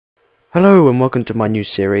Hello and welcome to my new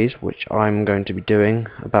series, which I'm going to be doing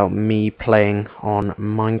about me playing on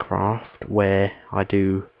Minecraft, where I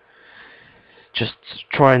do just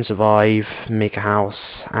try and survive, make a house,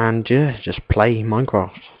 and yeah, just play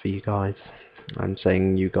Minecraft for you guys. I'm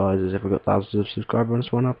saying you guys as if I've got thousands of subscribers on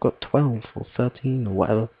this one. I've got 12 or 13 or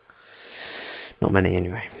whatever. Not many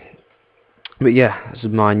anyway. But yeah, this is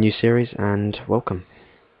my new series and welcome.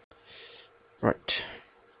 Right.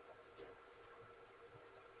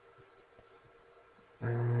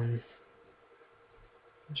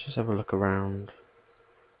 Let's just have a look around.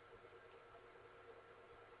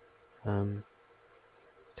 To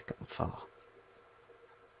get far.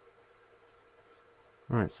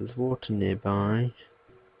 Right, so there's water nearby,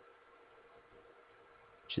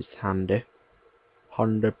 which is handy.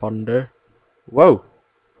 Ponder. Whoa!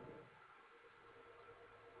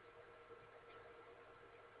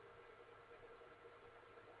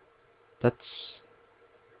 That's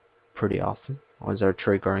pretty awesome. Why is there a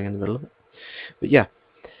tree growing in the middle of it? But yeah,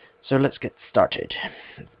 so let's get started.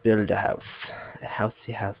 Let's build a house. A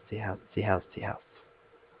housey house. Housey house.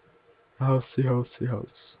 That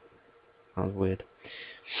was weird.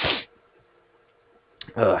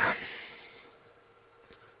 Ugh.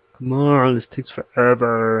 Come on, this takes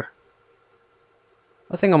forever.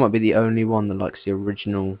 I think I might be the only one that likes the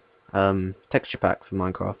original texture pack for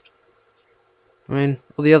Minecraft. I mean,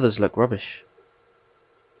 all the others look rubbish.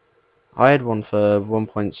 I had one for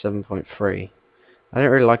 1.7.3. I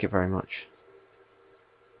didn't really like it very much.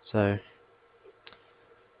 So,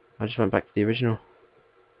 I just went back to the original.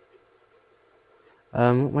 What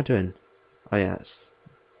am I doing? Oh yeah, it's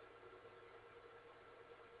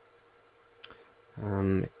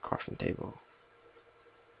crafting table.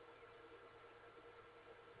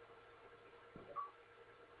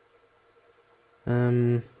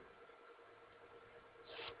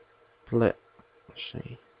 Split. Let's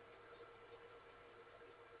see.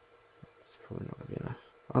 It's probably not gonna be enough.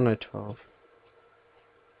 Oh no, 12.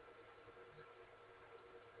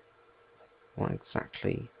 Not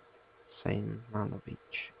exactly same amount of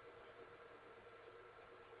each.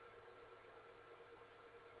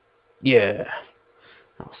 Yeah.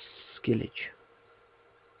 Oh, skillage.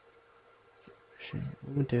 Shit,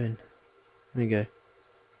 what am I doing? There you go.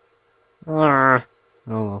 Ah.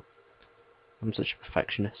 Oh well. I'm such a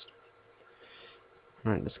perfectionist.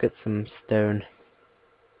 Right, let's get some stone.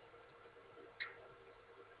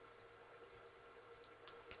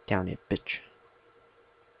 Get down here, bitch.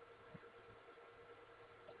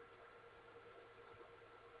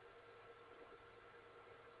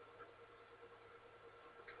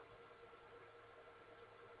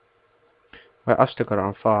 Wait, I've still got it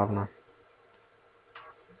on fire, haven't I?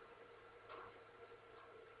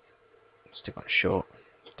 Still got it short.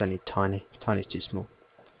 Don't need tiny. Tiny's too small.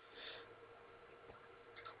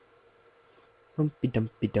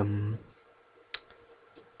 Dumpy dum.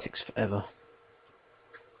 Takes forever.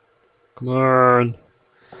 Come on.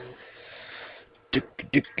 Dig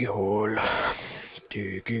a hole.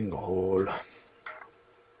 Digging a hole.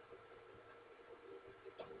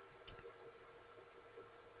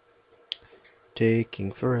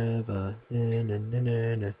 Taking forever.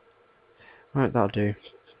 Na. Right, that'll do.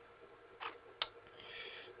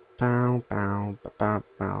 Bow. Bow. Bow.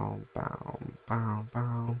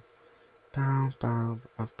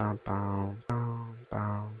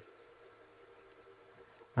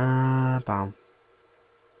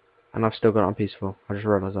 And I've still got it on peaceful. I just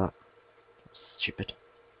realised that. Stupid.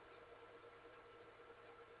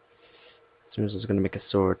 As soon as I was going to make a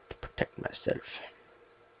sword to protect myself.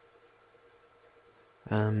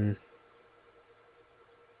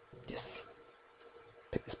 Yes.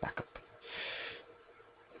 Pick this back up.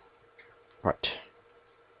 Right.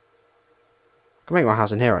 I can make my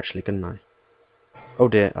house in here actually, couldn't I? Oh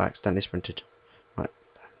dear, I accidentally sprinted. Right.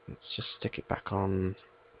 Let's just stick it back on.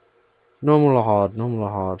 Normal or hard? Normal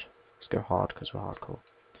or hard? Let's go hard because we're hardcore.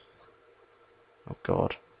 Oh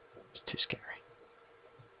god. It's too scary.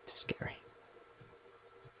 Too scary.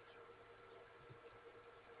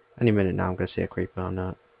 Any minute now I'm going to see a creeper on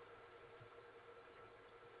that.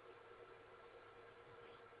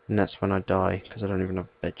 And that's when I die, because I don't even have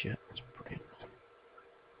a bed yet. That's brilliant.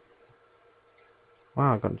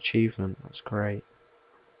 Wow, I got an achievement. That's great.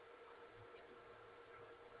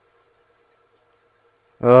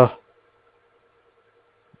 Ugh.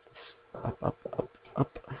 Up.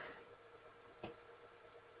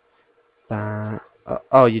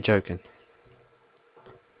 Oh, you're joking.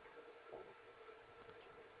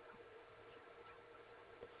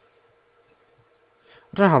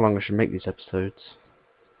 I don't know how long I should make these episodes.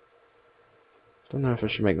 I don't know if I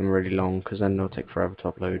should make them really long, because then they'll take forever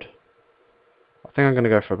to upload. I think I'm going to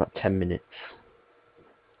go for about 10 minutes.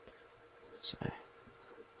 So,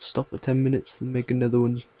 stop at 10 minutes and make another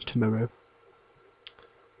one tomorrow.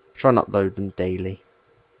 Try not upload them daily.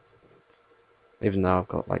 Even though I've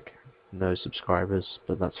got like no subscribers,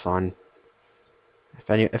 but that's fine.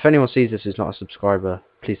 If anyone sees this who's not a subscriber,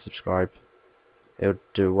 please subscribe. It would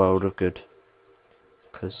do a world of good.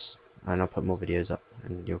 And I'll put more videos up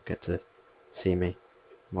and you'll get to see me.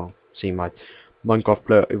 Well, see my Minecraft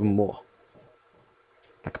player even more.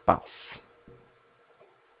 Like a boss.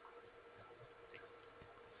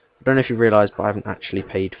 I don't know if you realise, but I haven't actually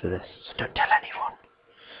paid for this, so don't tell anyone.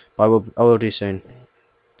 But I will do soon.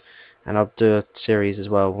 And I'll do a series as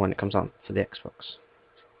well when it comes out for the Xbox.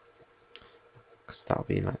 Because that'll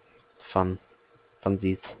be like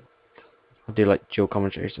funsies. I'll do like dual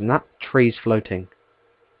commentaries. And that tree's floating.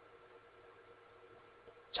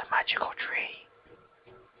 It's a magical tree.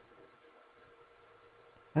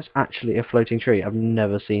 That's actually a floating tree. I've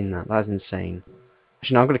never seen that. That's insane.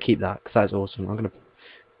 Actually, no, I'm going to keep that because that's awesome. I'm going to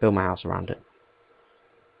build my house around it.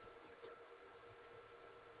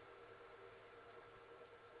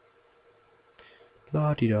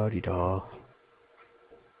 La di da di da. I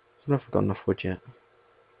don't know if I've got enough wood yet.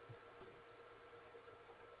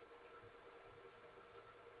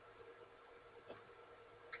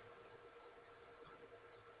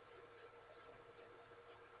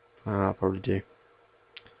 I'll probably do.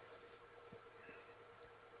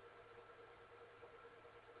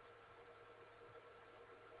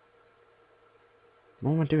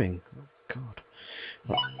 What am I doing? Oh god.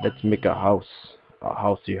 Right, let's make a house. A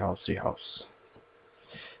housey housey house.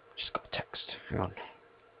 Just got a text. Hang on.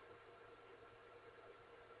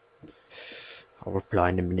 I'll reply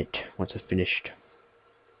in a minute once I've finished.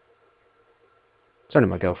 It's only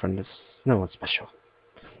my girlfriend. It's no one special.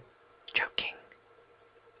 Joking.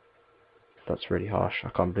 That's really harsh. I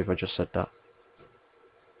can't believe I just said that.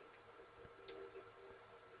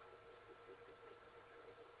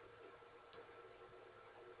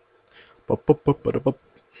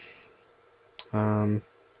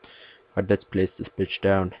 Right, let's place this bitch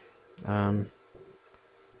down. How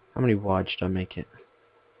many wide should I make it?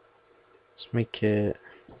 Let's make it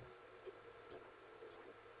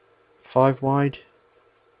 5 wide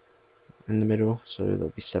in the middle, so that'll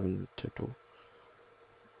be 7 total.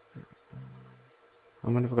 How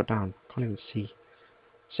many have I got down? Can't even see.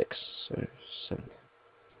 6, so 7.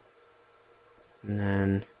 And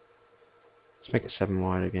then let's make it 7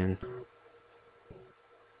 wide again.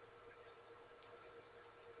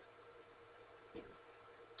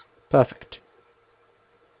 Perfect.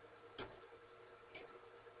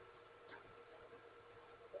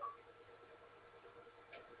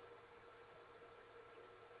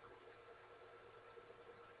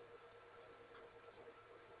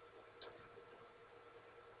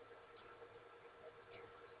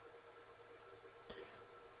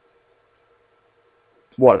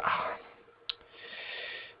 Voila.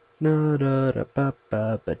 No da da ba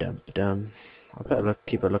ba ba dum ba dum. I better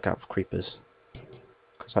keep a lookout for creepers.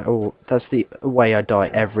 Cause that's the way I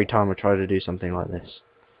die every time I try to do something like this.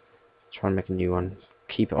 Try and make a new one.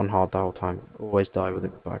 Keep it on hard the whole time. Always die with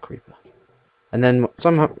it by a creeper. And then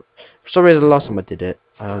somehow, for some reason, the last time I did it,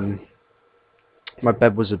 my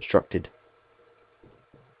bed was obstructed.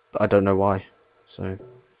 But I don't know why. So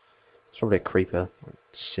it's probably a creeper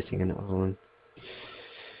sitting in it or something.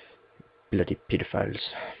 Bloody pedophiles.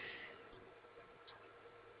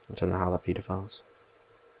 I don't know how they're pedophiles.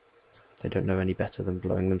 They don't know any better than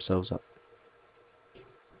blowing themselves up.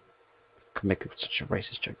 Could make it such a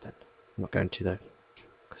racist joke then. I'm not going to though,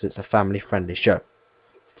 because it's a family-friendly show.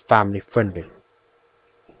 Family-friendly.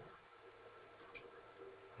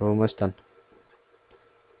 We're almost done.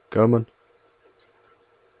 Come on.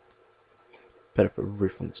 Better put a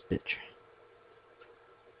roof on this bitch.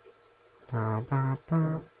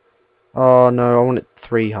 Oh no, I want it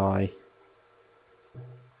 3 high.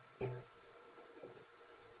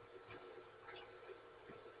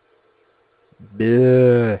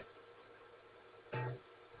 Bleh.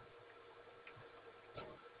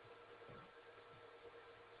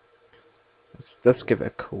 Let's give it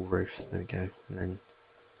a cool roof. There we go. And then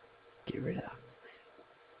get rid of that.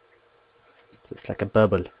 So it's like a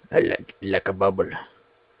bubble. I like a bubble.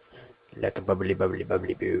 Like a bubbly bubbly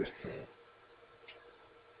bubbly boo.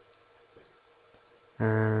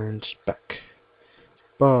 And back.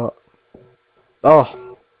 But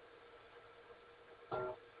oh,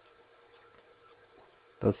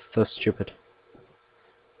 that's so stupid.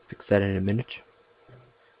 Fix that in a minute.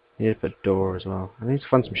 Need to put a door as well. I need to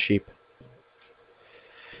find some sheep.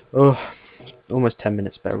 Oh, almost 10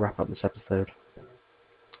 minutes. Better wrap up this episode.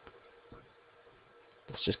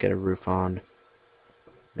 Let's just get a roof on.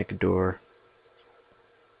 make a door.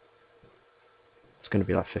 It's going to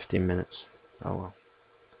be like 15 minutes. Oh well.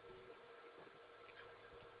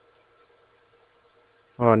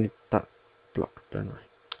 Oh, I need that block, don't I?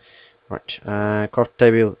 Right, craft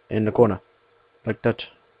table in the corner. Like that.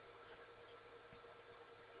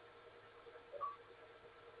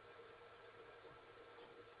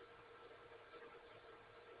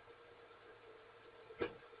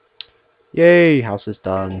 Yay, house is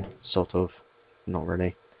done. Sort of. Not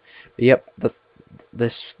really. But yep, that's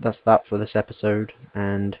that for this episode,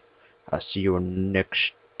 and I'll see you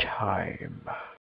next time.